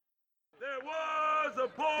There was a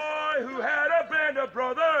boy who had a band of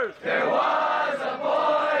brothers. There was a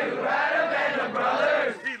boy who had a band of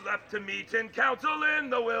brothers. He left to meet in council in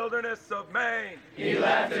the wilderness of Maine. He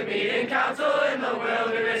left to meet in council in the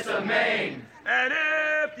wilderness of Maine. And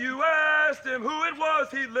if you asked him who it was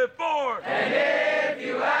he lived for, And if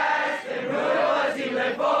you asked him who it was he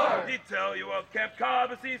lived for, he'd tell you of Camp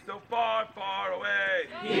Cobbossee so far, far away.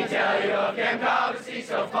 he'd tell you of Camp Cobbossee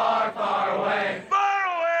so far, far away. Far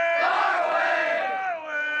away! Far away! Far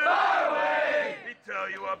away! Far away! He'd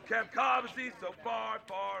tell you of Camp Cobbossee so far,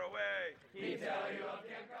 far away. He'd tell you of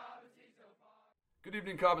Camp Cobbossee so far. Good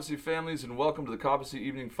evening, Cobbossee families, and welcome to the Cobbossee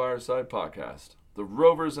Evening Fireside Podcast. The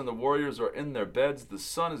Rovers and the Warriors are in their beds, the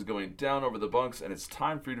sun is going down over the bunks, and it's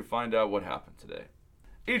time for you to find out what happened today.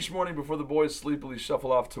 Each morning before the boys sleepily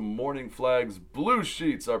shuffle off to morning flags, blue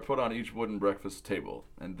sheets are put on each wooden breakfast table,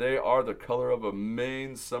 and they are the color of a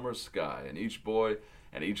Maine summer sky, and each boy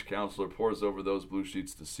and each counselor pores over those blue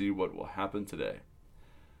sheets to see what will happen today.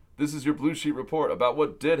 This is your blue sheet report about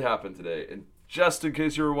what did happen today, and just in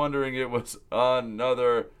case you were wondering, it was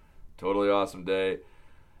another totally awesome day.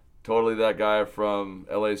 Totally that guy from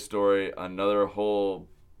LA Story, another whole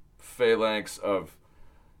phalanx of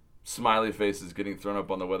smiley faces getting thrown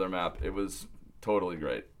up on the weather map. It was totally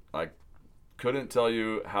great. I couldn't tell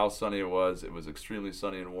you how sunny it was. It was extremely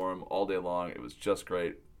sunny and warm all day long. It was just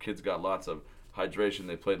great. Kids got lots of hydration.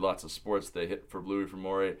 They played lots of sports. They hit for Bluey for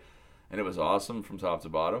Maury, and it was awesome from top to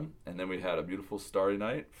bottom. And then we had a beautiful starry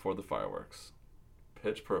night for the fireworks.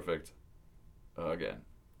 Pitch perfect again.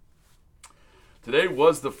 Today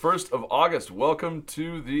was the 1st of August. Welcome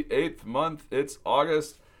to the 8th month. It's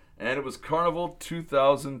August, and it was Carnival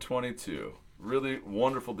 2022. Really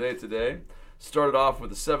wonderful day today. Started off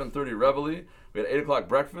with a 7:30 reveille. We had 8 o'clock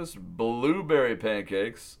breakfast, blueberry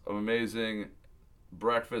pancakes, amazing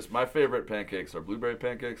breakfast. My favorite pancakes are blueberry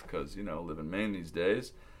pancakes because, live in Maine these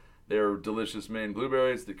days. They're delicious Maine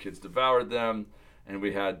blueberries. The kids devoured them. And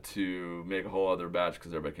we had to make a whole other batch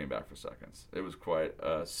because everybody came back for seconds. It was quite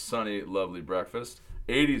a sunny, lovely breakfast.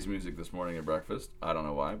 80s music this morning at breakfast. I don't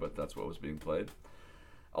know why, but that's what was being played.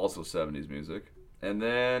 Also 70s music. And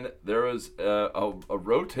then there was a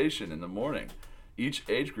rotation in the morning. Each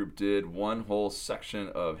age group did one whole section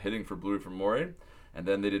of hitting for Bluey for Maury, and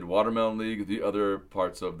then they did Watermelon League the other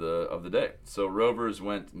parts of the day. So Rovers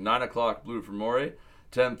went 9 o'clock Bluey for Maury,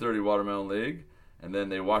 10:30 Watermelon League, and then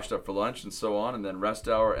they washed up for lunch and so on, and then rest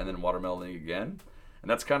hour, and then Watermelon League again.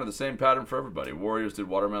 And that's kind of the same pattern for everybody. Warriors did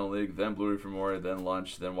Watermelon League, then Bluey for Maury, then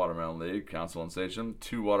lunch, then Watermelon League. Council and Sachem,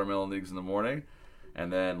 2 Watermelon Leagues in the morning,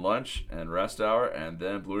 and then lunch and rest hour, and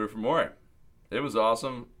then Bluey for Maury. It was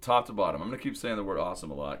awesome, top to bottom. I'm going to keep saying the word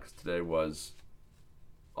awesome a lot because today was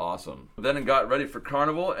awesome. Then it got ready for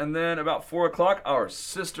Carnival, and then about 4 o'clock, our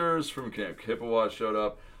sisters from Camp Kippawa showed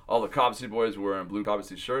up. All the Cobbossee boys were wearing blue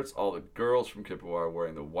Cobbossee shirts. All the girls from Kippawa are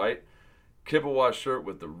wearing the white Kippawa shirt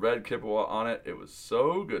with the red Kippawa on it. It was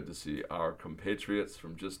so good to see our compatriots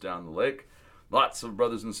from just down the lake. Lots of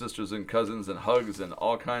brothers and sisters and cousins and hugs and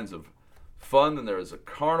all kinds of fun. And there was a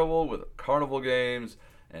carnival with carnival games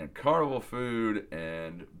and carnival food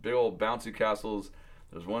and big old bouncy castles.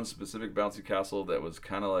 There's one specific bouncy castle that was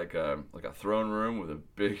kind of like a throne room with a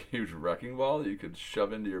big, huge wrecking ball that you could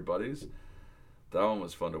shove into your buddies. That one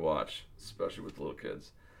was fun to watch, especially with little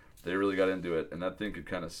kids. They really got into it, and that thing could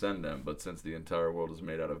kind of send them, but since the entire world is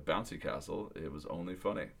made out of bouncy castle, it was only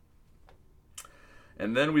funny.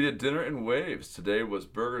 And then we did dinner in waves. Today was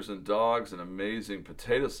burgers and dogs, an amazing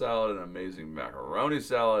potato salad, an amazing macaroni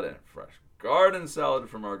salad, and fresh garden salad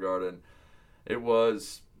from our garden. It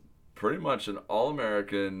was pretty much an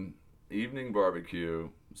all-American evening barbecue.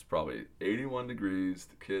 It was probably 81 degrees.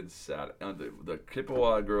 The kids sat under, the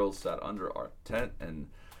Kippawa girls sat under our tent and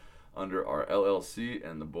under our LLC,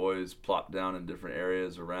 and the boys plopped down in different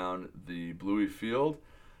areas around the Bluey field.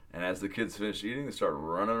 And as the kids finished eating, they started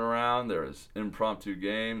running around. There was impromptu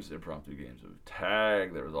games of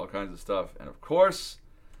tag. There was all kinds of stuff. And of course,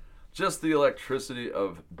 just the electricity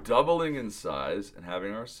of doubling in size and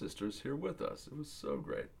having our sisters here with us. It was so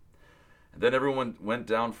great. And then everyone went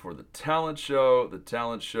down for the talent show. The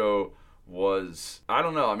talent show was,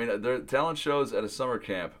 the talent shows at a summer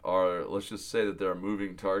camp are, let's just say that they're a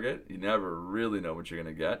moving target. You never really know what you're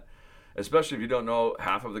going to get, especially if you don't know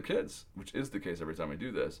half of the kids, which is the case every time we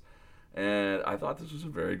do this. And I thought this was a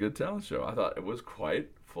very good talent show. I thought it was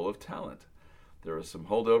quite full of talent. There were some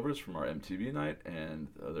holdovers from our MTV night, and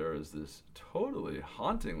there is this totally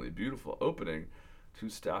hauntingly beautiful opening. 2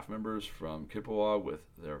 staff members from Kippawa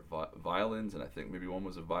with their violins, and I think maybe one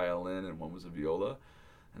was a violin and one was a viola.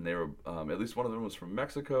 And they were, at least one of them was from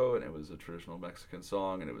Mexico, and it was a traditional Mexican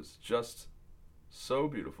song, and it was just so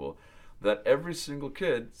beautiful. that every single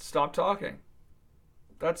kid stopped talking.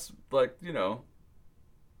 That's like,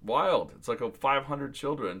 wild. It's like 500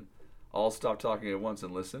 children all stopped talking at once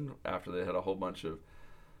and listened after they had a whole bunch of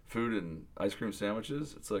food and ice cream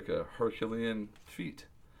sandwiches. It's like a Herculean feat.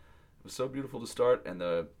 It was so beautiful to start, and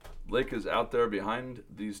the lake is out there behind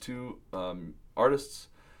these two artists,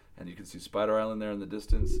 and you can see Spider Island there in the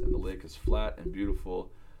distance, and the lake is flat and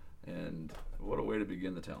beautiful, and what a way to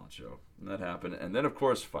begin the talent show. And that happened. And then, of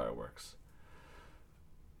course, fireworks.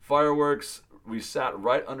 Fireworks, we sat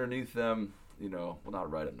right underneath them, well,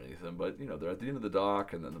 not right underneath them, but, they're at the end of the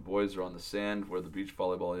dock, and then the boys are on the sand where the beach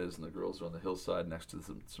volleyball is, and the girls are on the hillside next to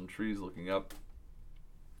some trees looking up.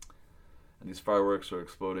 And these fireworks are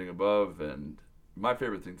exploding above, and my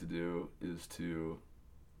favorite thing to do is to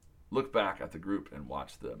look back at the group and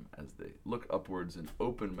watch them as they look upwards in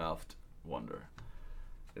open-mouthed wonder.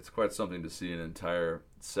 It's quite something to see an entire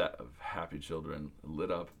set of happy children lit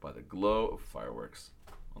up by the glow of fireworks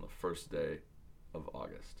on the first day of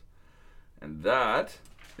August. And that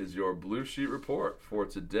is your Blue Sheet Report for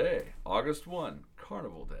today, August 1,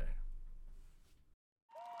 Carnival Day.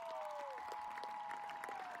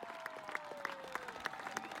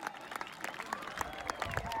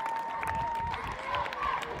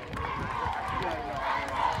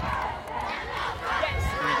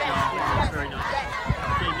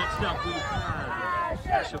 Up we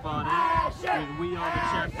have Shabani with We Are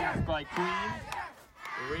the Champions by Queen,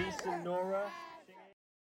 Reese and Nora.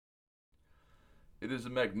 It is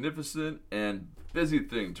a magnificent and busy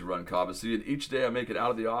thing to run Cobbossee, and each day I make it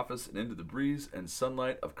out of the office and into the breeze and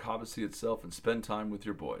sunlight of Cobbossee itself and spend time with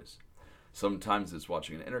your boys. Sometimes it's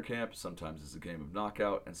watching an intercamp, sometimes it's a game of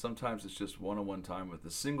knockout, and sometimes it's just one-on-one time with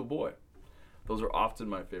a single boy. Those are often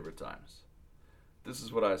my favorite times. This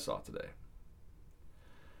is what I saw today.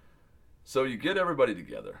 So you get everybody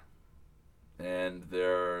together, and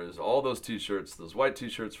there's all those t-shirts, those white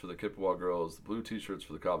t-shirts for the Kippewa girls, the blue t-shirts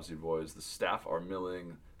for the Cobbossee boys. The staff are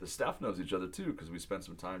milling. The staff knows each other too, because we spent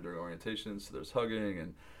some time during orientation, so there's hugging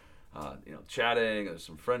and chatting. There's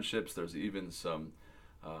some friendships. There's even some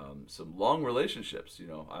long relationships.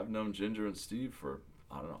 I've known Ginger and Steve for,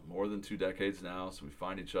 more than 2 decades now, so we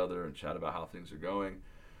find each other and chat about how things are going.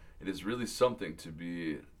 It is really something to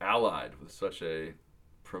be allied with such a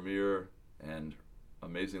premier and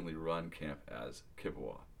amazingly run camp as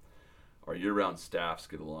Kippewa. Our year-round staffs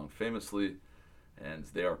get along famously, and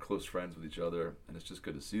they are close friends with each other, and it's just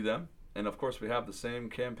good to see them. And of course we have the same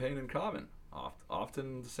campaign in common,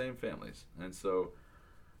 often the same families, and so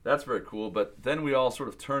that's very cool. But then we all sort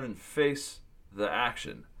of turn and face the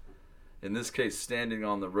action, in this case standing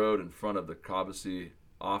on the road in front of the Cobbossee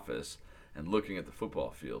office and looking at the football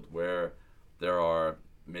field, where there are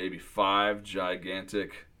maybe 5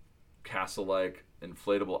 gigantic castle-like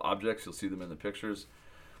inflatable objects. You'll see them in the pictures.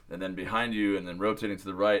 And then behind you, and then rotating to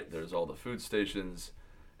the right, there's all the food stations,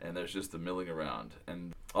 and there's just the milling around.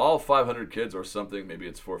 And all 500 kids or something, maybe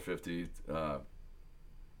it's 450.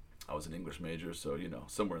 I was an English major, so,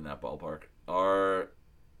 somewhere in that ballpark, are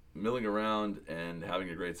milling around and having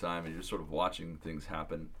a great time, and you're sort of watching things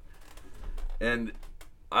happen. And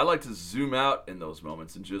I like to zoom out in those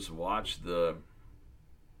moments and just watch the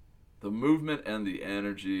movement and the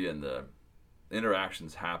energy and the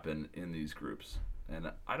interactions happen in these groups.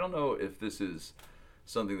 And I don't know if this is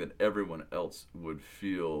something that everyone else would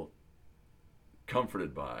feel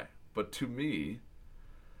comforted by, but to me,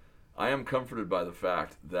 I am comforted by the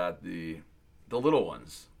fact that the little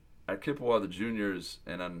ones at Kippewa, the juniors,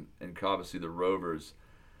 and in Cobbossee, the Rovers,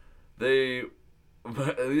 they're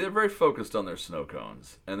very focused on their snow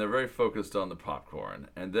cones, and they're very focused on the popcorn.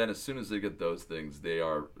 And then as soon as they get those things, they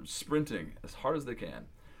are sprinting as hard as they can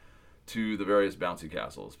to the various bouncy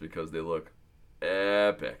castles because they look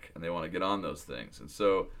epic and they want to get on those things. And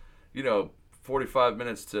so, 45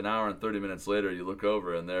 minutes to an hour and 30 minutes later, you look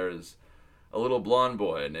over and there's a little blonde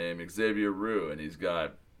boy named Xavier Rue, and he's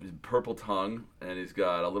got purple tongue, and he's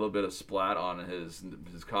got a little bit of splat on his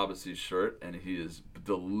Cobbossee shirt, and he is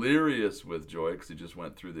delirious with joy because he just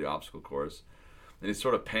went through the obstacle course, and he's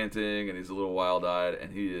sort of panting, and he's a little wild-eyed,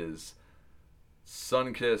 and he is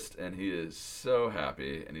sun-kissed, and he is so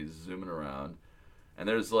happy, and he's zooming around. And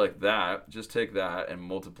there's like that. Just take that and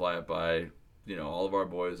multiply it by all of our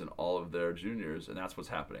boys and all of their juniors, and that's what's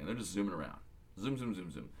happening. They're just zooming around, zoom, zoom, zoom,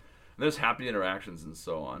 zoom, and there's happy interactions and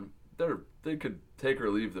so on. They could take or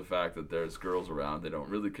leave the fact that there's girls around. They don't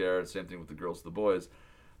really care. Same thing with the girls to the boys.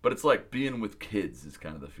 But it's like being with kids is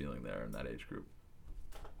kind of the feeling there in that age group.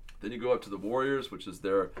 Then you go up to the Warriors, which is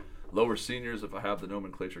their lower seniors, if I have the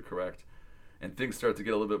nomenclature correct. And things start to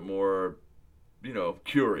get a little bit more,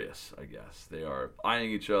 curious, I guess. They are eyeing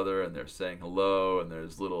each other, and they're saying hello, and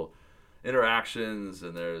there's little interactions,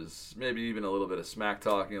 and there's maybe even a little bit of smack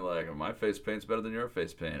talking, like my face paint's better than your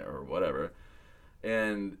face paint or whatever.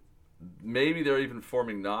 And maybe they're even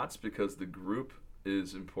forming knots because the group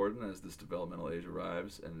is important as this developmental age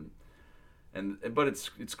arrives, but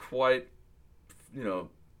it's quite,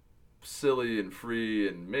 silly and free,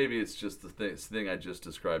 and maybe it's just the thing I just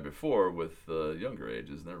described before with the younger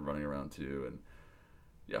ages, and they're running around too, and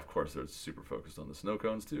yeah, of course they're super focused on the snow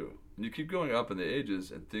cones too. And you keep going up in the ages,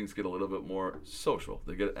 and things get a little bit more social.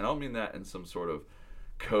 And I don't mean that in some sort of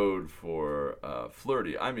code for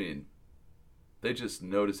flirty. I mean, they just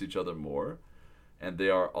notice each other more, and they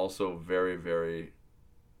are also very, very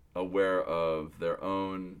aware of their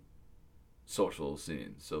own social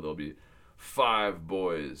scene. So there'll be 5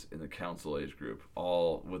 boys in the council age group,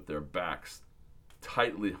 all with their backs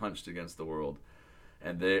tightly hunched against the world,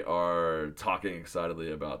 and they are talking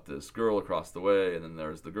excitedly about this girl across the way, and then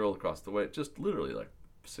there's the girl across the way, just literally like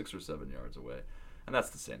 6 or 7 yards away. And that's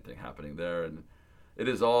the same thing happening there. And it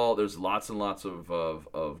is all, there's lots and lots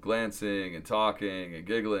of glancing and talking and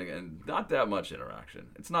giggling, and not that much interaction.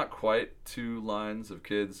 It's not quite 2 lines of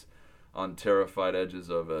kids on terrified edges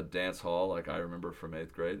of a dance hall like I remember from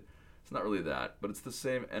 8th grade. It's not really that, but it's the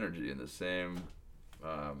same energy and the same,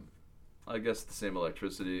 I guess, the same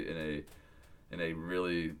electricity in a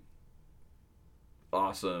really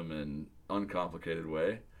awesome and uncomplicated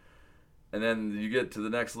way. And then you get to the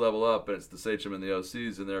next level up, and it's the Sachem and the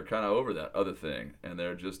OCs, and they're kind of over that other thing, and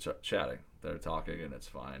they're just chatting. They're talking, and it's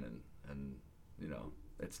fine, and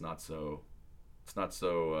it's not so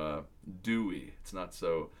dewy. It's not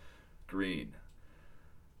so green.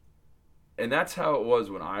 And that's how it was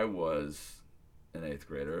when I was an 8th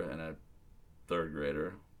grader and a 3rd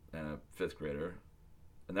grader and a 5th grader.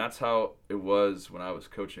 And that's how it was when I was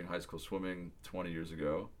coaching high school swimming 20 years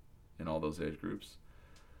ago in all those age groups.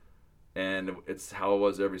 And it's how it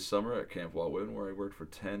was every summer at Camp Wildwood, where I worked for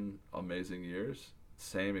 10 amazing years.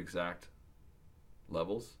 Same exact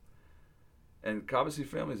levels. And Cobbossee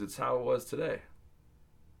Families, it's how it was today.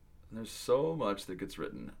 And there's so much that gets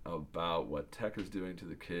written about what tech is doing to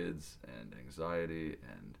the kids, and anxiety,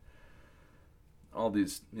 and all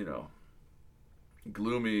these,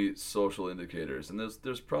 gloomy social indicators. And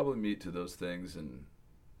there's probably meat to those things, and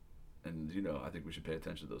I think we should pay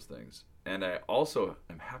attention to those things. And I also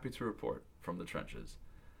am happy to report from the trenches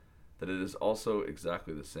that it is also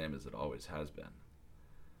exactly the same as it always has been.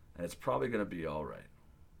 And it's probably going to be all right.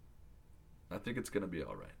 I think it's going to be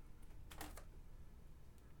all right.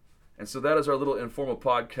 And so that is our little informal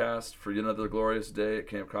podcast for yet another glorious day at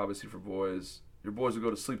Camp Cobbossee for boys. Your boys will go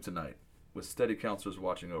to sleep tonight with steady counselors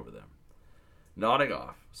watching over them, nodding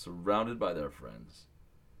off, surrounded by their friends,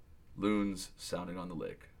 loons sounding on the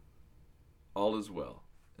lake. All is well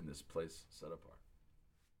in this place set apart.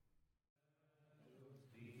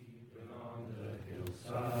 Deep on the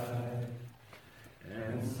hillside,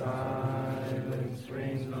 and silence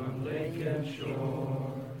reigns on lake and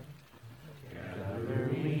shore. Gather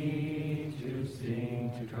we to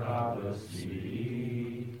sing to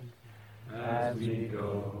Cobbossee as we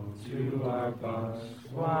go to our bunks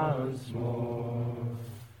once more.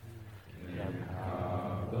 In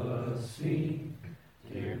Cobbossee,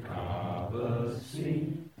 dear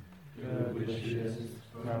Cobbossee, good wishes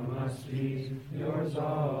from us be yours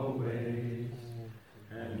always,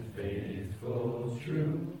 and faithful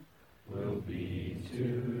true will be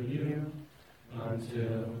to you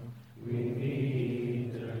until we meet